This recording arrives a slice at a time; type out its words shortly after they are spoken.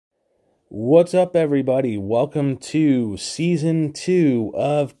What's up, everybody? Welcome to Season 2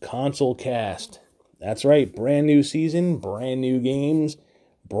 of Console Cast. That's right, brand new season, brand new games,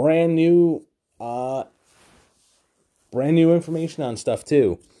 brand new information on stuff,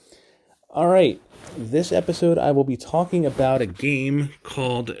 too. Alright, this episode I will be talking about a game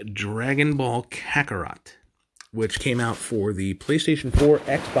called Dragon Ball Kakarot, which came out for the PlayStation 4,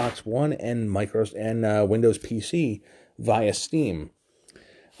 Xbox One, and Windows PC via Steam.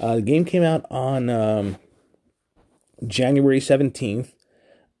 The game came out on January 17th.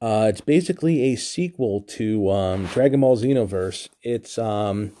 It's basically a sequel to Dragon Ball Xenoverse. It's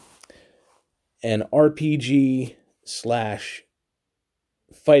an RPG slash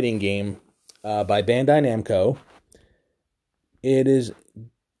fighting game by Bandai Namco. It is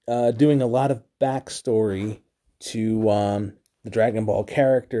doing a lot of backstory to the Dragon Ball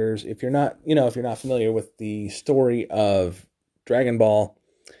characters. If you're not familiar with the story of Dragon Ball,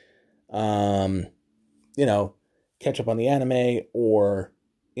 catch up on the anime or,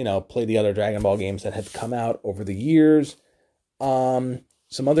 play the other Dragon Ball games that have come out over the years.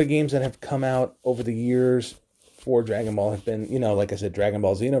 Some other games that have come out over the years for Dragon Ball have been, like I said, Dragon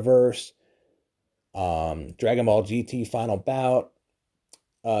Ball Xenoverse, Dragon Ball GT Final Bout,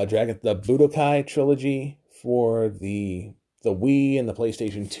 the Budokai trilogy for the Wii and the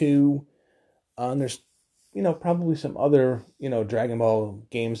PlayStation 2. There's probably some other, Dragon Ball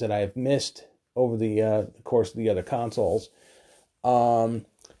games that I've missed over the course of the other consoles. But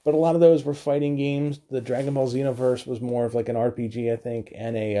a lot of those were fighting games. The Dragon Ball Xenoverse was more of like an RPG, I think,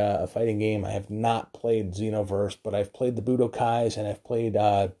 and a fighting game. I have not played Xenoverse, but I've played the Budokais and I've played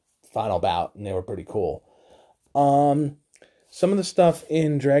Final Bout, and they were pretty cool. Some of the stuff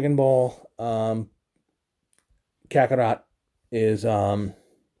in Dragon Ball Kakarot is some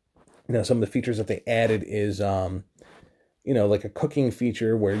of the features that they added is, like a cooking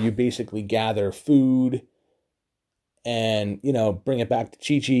feature where you basically gather food and, bring it back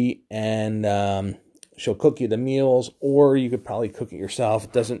to Chi-Chi and she'll cook you the meals, or you could probably cook it yourself.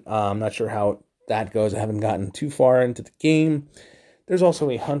 It doesn't, I'm not sure how that goes. I haven't gotten too far into the game. There's also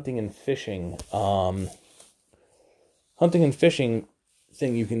a hunting and fishing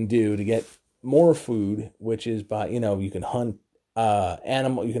thing you can do to get more food, which is by, you can hunt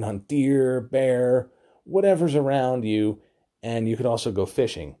you can hunt deer, bear, whatever's around you, and you could also go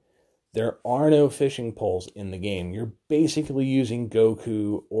fishing. There are no fishing poles in the game. You're basically using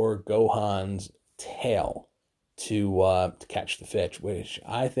Goku or Gohan's tail to catch the fish, which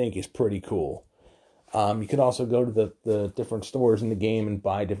I think is pretty cool. You can also go to the different stores in the game and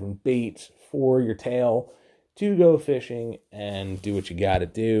buy different baits for your tail to go fishing and do what you gotta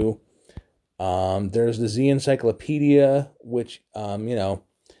do. There's the Z Encyclopedia, which,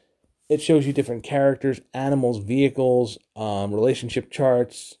 it shows you different characters, animals, vehicles, relationship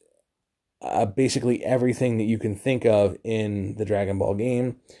charts, basically everything that you can think of in the Dragon Ball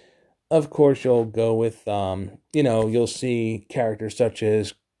game. Of course, you'll go with, you'll see characters such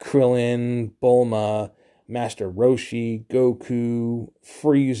as Krillin, Bulma, Master Roshi, Goku,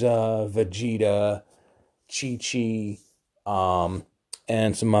 Frieza, Vegeta, Chi-Chi,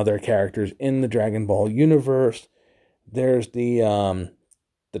 and some other characters in the Dragon Ball universe. There's the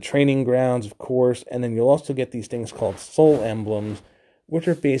training grounds, of course, and then you'll also get these things called soul emblems, which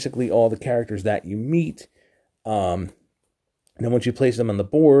are basically all the characters that you meet. And then once you place them on the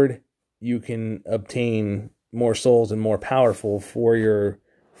board, you can obtain more souls and more powerful for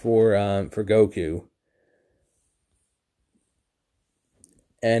Goku.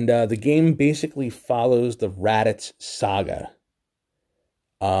 And the game basically follows the Raditz saga.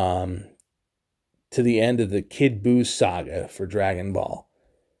 To the end of the Kid Buu saga for Dragon Ball.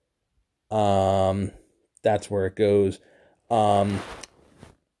 That's where it goes. The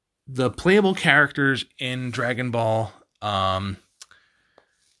playable characters in Dragon Ball Z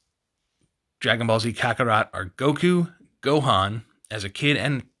Kakarot are Goku, Gohan as a kid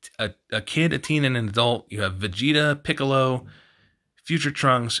and a kid, a teen, and an adult. You have Vegeta, Piccolo, Future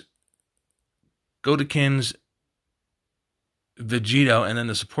Trunks, Godokins, Vegito, and then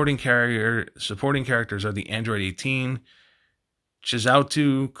the supporting characters are the Android 18,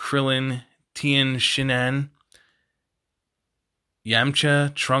 Chizotu, Krillin, Tien Shinan,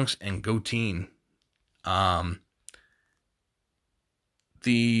 Yamcha, Trunks, and Goten. There's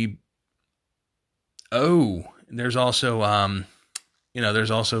also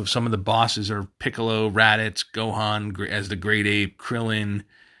some of the bosses are Piccolo, Raditz, Gohan as the Great Ape, Krillin,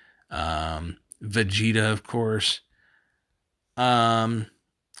 Vegeta, of course.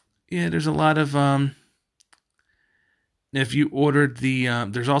 There's a lot of if you ordered the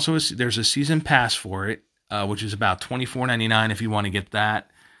there's a season pass for it, which is about $24.99 if you want to get that.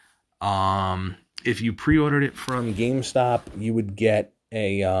 If you pre-ordered it from GameStop, you would get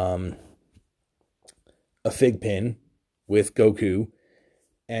a fig pin with Goku,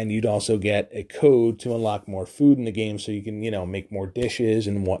 and you'd also get a code to unlock more food in the game so you can, make more dishes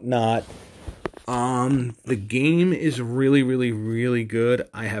and whatnot. The game is really, really, really good.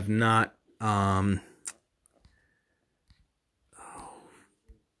 I have not, I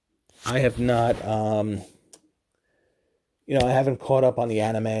haven't caught up on the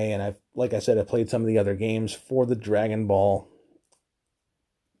anime, and like I said, I played some of the other games for the Dragon Ball,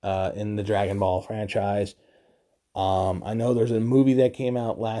 in the Dragon Ball franchise. I know there's a movie that came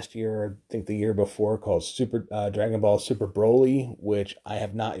out last year, I think the year before, called Dragon Ball Super Broly, which I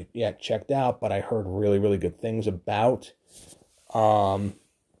have not yet checked out, but I heard really, really good things about. The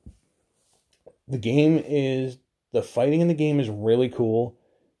fighting in the game is really cool.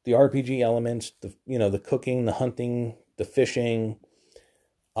 The RPG elements, the cooking, the hunting, the fishing,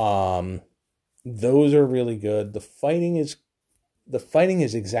 those are really good. The fighting is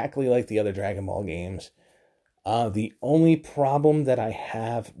exactly like the other Dragon Ball games. The only problem that I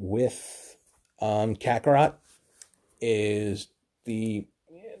have with Kakarot is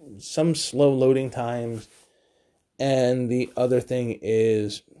some slow loading times, and the other thing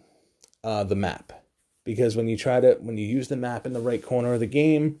is the map. Because when you use the map in the right corner of the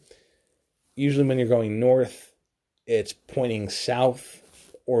game, usually when you're going north, it's pointing south,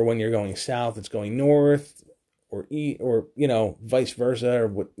 or when you're going south, it's going north, or vice versa, or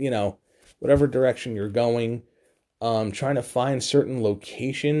whatever direction you're going. Trying to find certain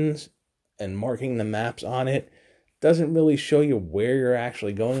locations and marking the maps on it doesn't really show you where you're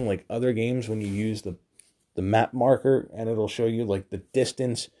actually going, like other games when you use the map marker, and it'll show you like the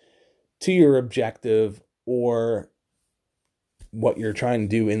distance to your objective or what you're trying to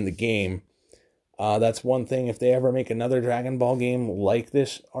do in the game. That's one thing. If they ever make another Dragon Ball game like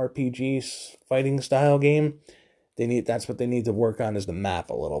this RPG fighting style game, that's what they need to work on, is the map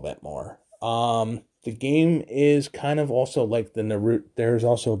a little bit more. The game is kind of also like the Naruto. There's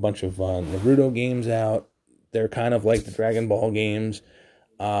also a bunch of Naruto games out. They're kind of like the Dragon Ball games.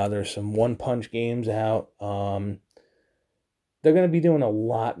 There's some One Punch games out. They're going to be doing a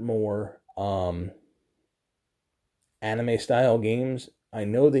lot more anime style games. I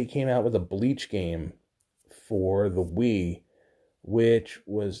know they came out with a Bleach game for the Wii, which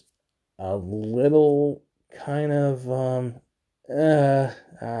was a little kind of not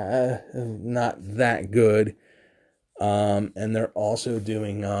that good. And they're also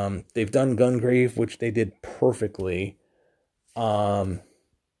doing they've done Gungrave, which they did perfectly. And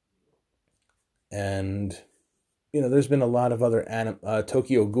there's been a lot of other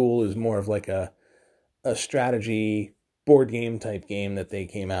Tokyo Ghoul is more of like a strategy board game type game that they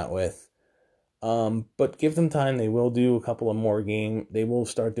came out with. But give them time. They will do a couple of more games. They will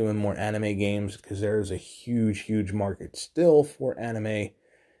start doing more anime games, because there's a huge, huge market still for anime.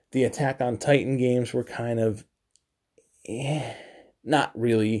 The Attack on Titan games were kind of not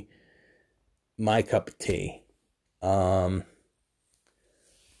really my cup of tea. Other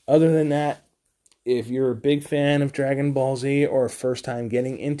than that, if you're a big fan of Dragon Ball Z, or first time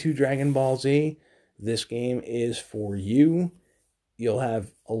getting into Dragon Ball Z, this game is for you. You'll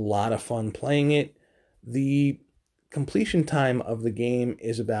have a lot of fun playing it. The completion time of the game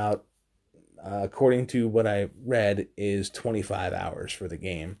is about, according to what I read, is 25 hours for the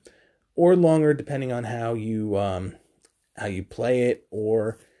game, or longer depending on how you play it.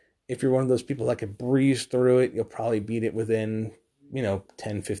 Or if you're one of those people that could breeze through it, you'll probably beat it within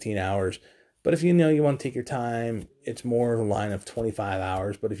 10, 15 hours. But if you want to take your time, it's more a line of 25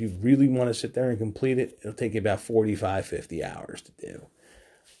 hours. But if you really want to sit there and complete it, it'll take you about 45, 50 hours to do.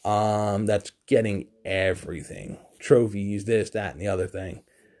 That's getting everything. Trophies, this, that, and the other thing.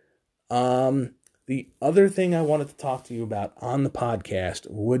 The other thing I wanted to talk to you about on the podcast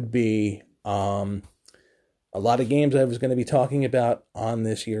would be a lot of games I was going to be talking about on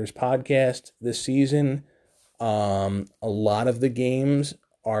this year's podcast this season. A lot of the games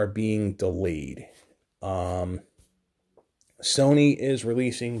are being delayed. Sony is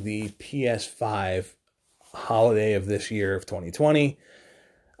releasing the PS5 holiday of this year of 2020.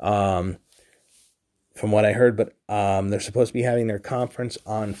 From what I heard, but they're supposed to be having their conference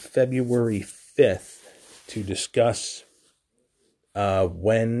on February 5th to discuss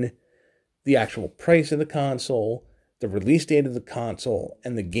when the actual price of the console, the release date of the console,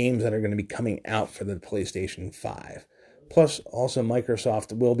 and the games that are going to be coming out for the PlayStation 5. Plus, also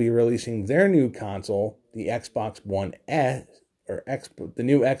Microsoft will be releasing their new console, the Xbox One S, or the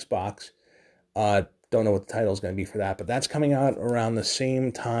new Xbox. Don't know what the title is going to be for that, but that's coming out around the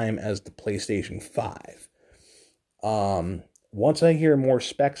same time as the PlayStation 5. once I hear more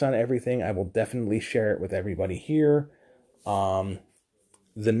specs on everything, I will definitely share it with everybody here. The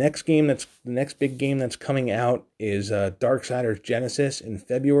next big game that's coming out is Darksiders Genesis in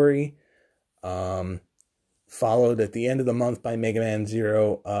February, followed at the end of the month by Mega Man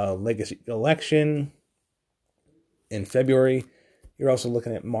Zero Legacy Collection in February. You're also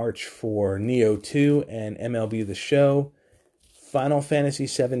looking at March for Neo 2 and MLB The Show. Final Fantasy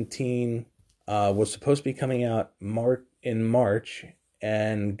 17 was supposed to be coming out in March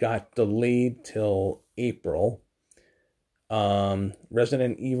and got delayed till April.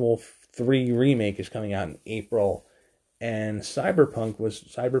 Resident Evil 3 Remake is coming out in April, and Cyberpunk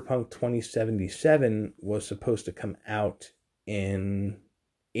 2077 was supposed to come out in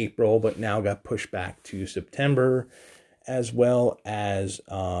April, but now got pushed back to September, as well as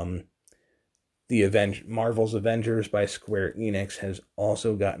Marvel's Avengers by Square Enix has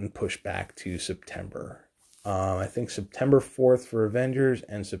also gotten pushed back to September. I think September 4th for Avengers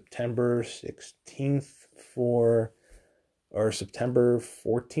and September 16th or September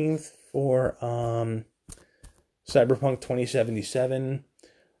 14th for Cyberpunk 2077.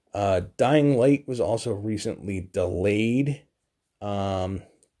 Dying Light was also recently delayed. I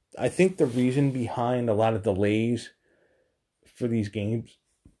think the reason behind a lot of delays for these games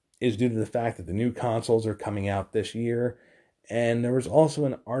is due to the fact that the new consoles are coming out this year. And there was also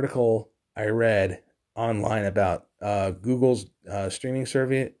an article I read online about Google's streaming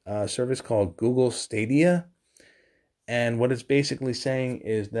service called Google Stadia. And what it's basically saying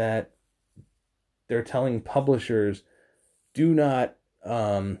is that they're telling publishers, do not,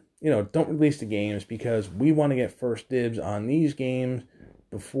 don't release the games because we want to get first dibs on these games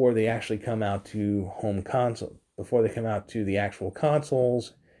before they actually come out to home console, before they come out to the actual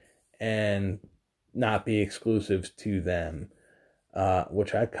consoles and not be exclusives to them,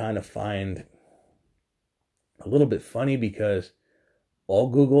 which I kind of find a little bit funny because all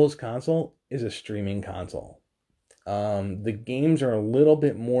Google's console is a streaming console. The games are a little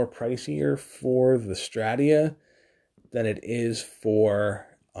bit more pricier for the Stadia than it is for,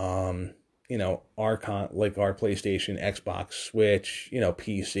 our PlayStation, Xbox, Switch,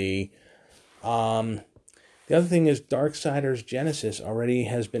 PC. The other thing is Darksiders Genesis already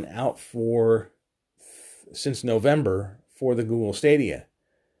has been out since November for the Google Stadia,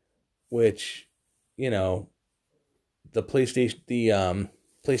 which, the PlayStation,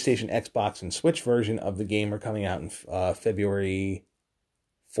 Xbox, and Switch version of the game are coming out in February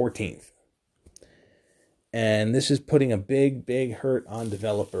 14th. And this is putting a big, big hurt on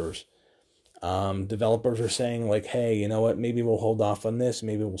developers. Developers are saying like, hey, you know what, maybe we'll hold off on this.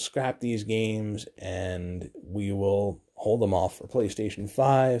 Maybe we'll scrap these games and we will hold them off for PlayStation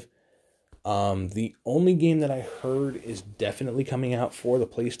 5. The only game that I heard is definitely coming out for the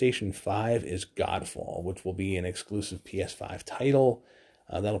PlayStation 5 is Godfall, which will be an exclusive PS5 title.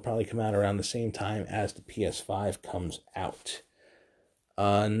 That'll probably come out around the same time as the PS5 comes out.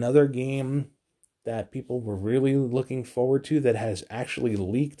 Another game that people were really looking forward to that has actually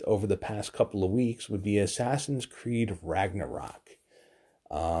leaked over the past couple of weeks would be Assassin's Creed Ragnarok.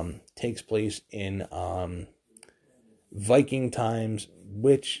 Takes place in Viking times,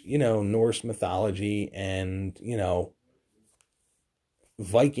 which, Norse mythology and,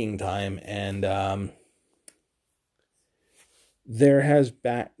 Viking time, and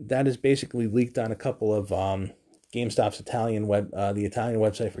that is basically leaked on a couple of GameStop's Italian the Italian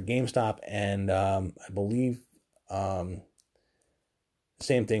website for GameStop, and I believe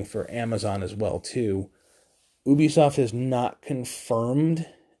same thing for Amazon as well too. Ubisoft has not confirmed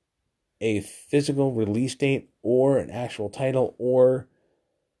a physical release date or an actual title or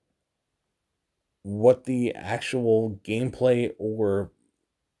what the actual gameplay or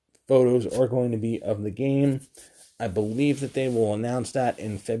photos are going to be of the game. I believe that they will announce that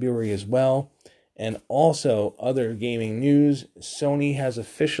in February as well. And also, other gaming news, Sony has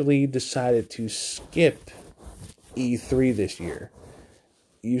officially decided to skip E3 this year.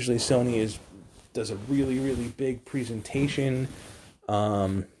 Usually Sony does a really, really big presentation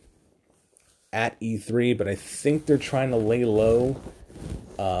at E3, but I think they're trying to lay low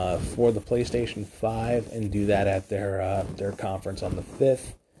for the PlayStation 5 and do that at their conference on the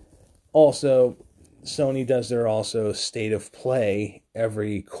 5th. Also, Sony does their state of play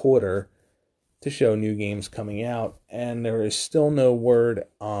every quarter to show new games coming out, and there is still no word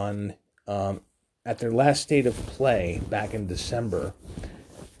on, at their last state of play back in December,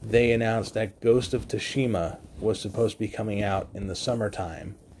 they announced that Ghost of Tsushima was supposed to be coming out in the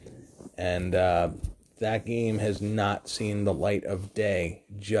summertime, and that game has not seen the light of day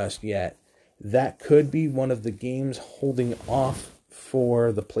just yet. That could be one of the games holding off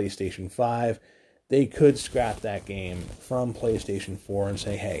for the PlayStation 5. they could scrap that game from PlayStation 4 and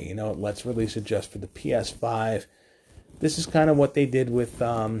say, hey, you know what, let's release it just for the PS5. This is kind of what they did with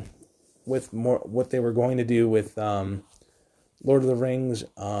more what they were going to do with Lord of the Rings,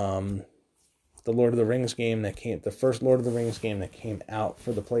 the Lord of the Rings game that came, the first Lord of the Rings game that came out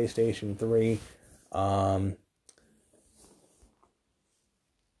for the PlayStation 3.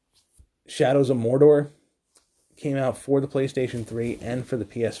 Shadows of Mordor came out for the PlayStation 3 and for the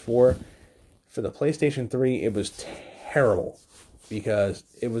PS4. For the PlayStation 3, it was terrible because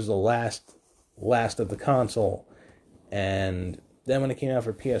it was the last of the console. And then when it came out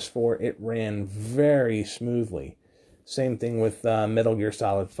for PS4, it ran very smoothly. Same thing with Metal Gear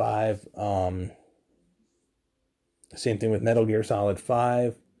Solid 5. Same thing with Metal Gear Solid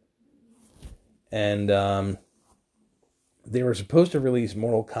 5. And they were supposed to release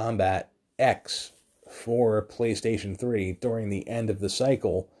Mortal Kombat X for PlayStation 3 during the end of the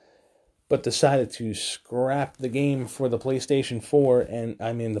cycle, but decided to scrap the game for the PlayStation 4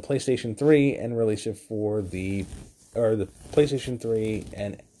 the PlayStation 3 and release it for the PlayStation 3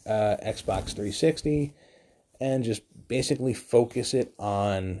 and Xbox 360, and just basically focus it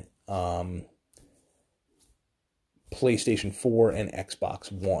on PlayStation 4 and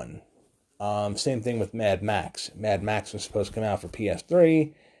Xbox One. Same thing with Mad Max. Mad Max was supposed to come out for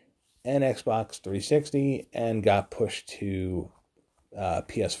PS3 and Xbox 360 and got pushed to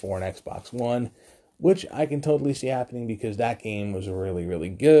PS4 and Xbox One, which I can totally see happening because that game was really, really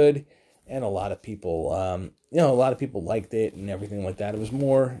good, and a lot of people, liked it and everything like that. It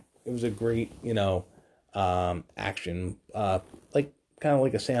was a great, action, kind of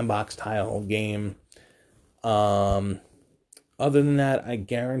like a sandbox style game. Other than that, I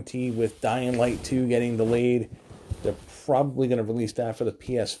guarantee with Dying Light 2 getting delayed, they're probably going to release that for the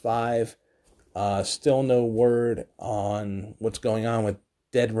PS5. Still no word on what's going on with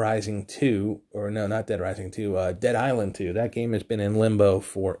Dead Rising 2, or no, not Dead Rising 2, Dead Island 2. That game has been in limbo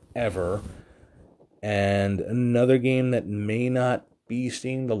forever. And another game that may not be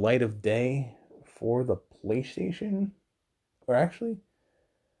seeing the light of day for the PlayStation, or actually,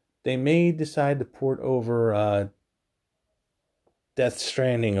 they may decide to port over Death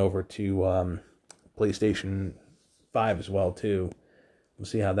Stranding over to PlayStation 5 as well too. We'll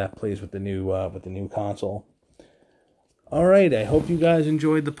see how that plays with the new console. All right, I hope you guys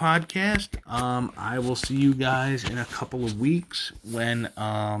enjoyed the podcast. I will see you guys in a couple of weeks when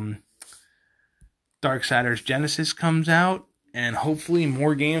Darksiders Genesis comes out, and hopefully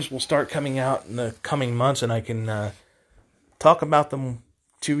more games will start coming out in the coming months, and I can talk about them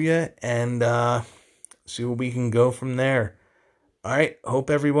to you and see where we can go from there. All right,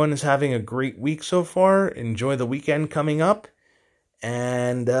 hope everyone is having a great week so far. Enjoy the weekend coming up,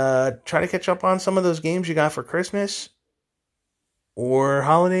 and try to catch up on some of those games you got for Christmas or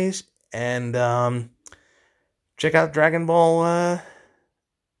holidays, and check out Dragon Ball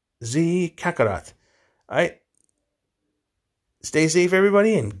Z Kakarot. All right, stay safe,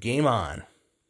 everybody, and game on.